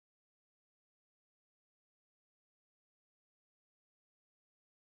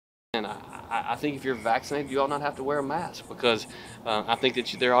And I think if you're vaccinated, you ought not have to wear a mask, because I think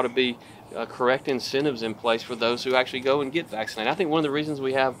that there ought to be correct incentives in place for those who actually go and get vaccinated. I think one of the reasons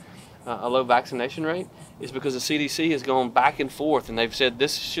we have a low vaccination rate is because the CDC has gone back and forth, and they've said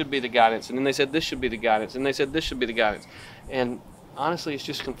this should be the guidance, and then they said this should be the guidance, and they said this should be the guidance. And honestly, it's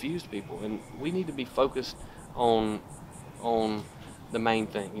just confused people, and we need to be focused on the main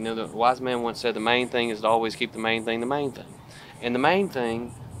thing. You know, the wise man once said the main thing is to always keep the main thing the main thing. And the main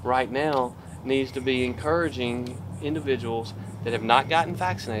thing right now needs to be encouraging individuals that have not gotten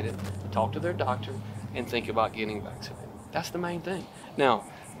vaccinated to talk to their doctor and think about getting vaccinated. That's the main thing. Now,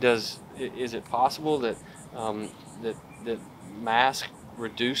 is it possible that that masks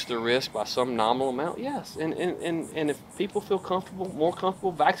reduce the risk by some nominal amount? Yes. And if people feel comfortable, more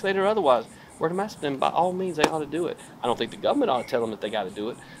comfortable, vaccinated or otherwise, wear the mask, then by all means they ought to do it. I don't think the government ought to tell them that they got to do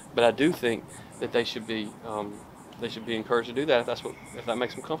it, but I do think that they should be encouraged to do that if that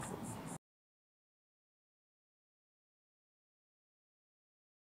makes them comfortable.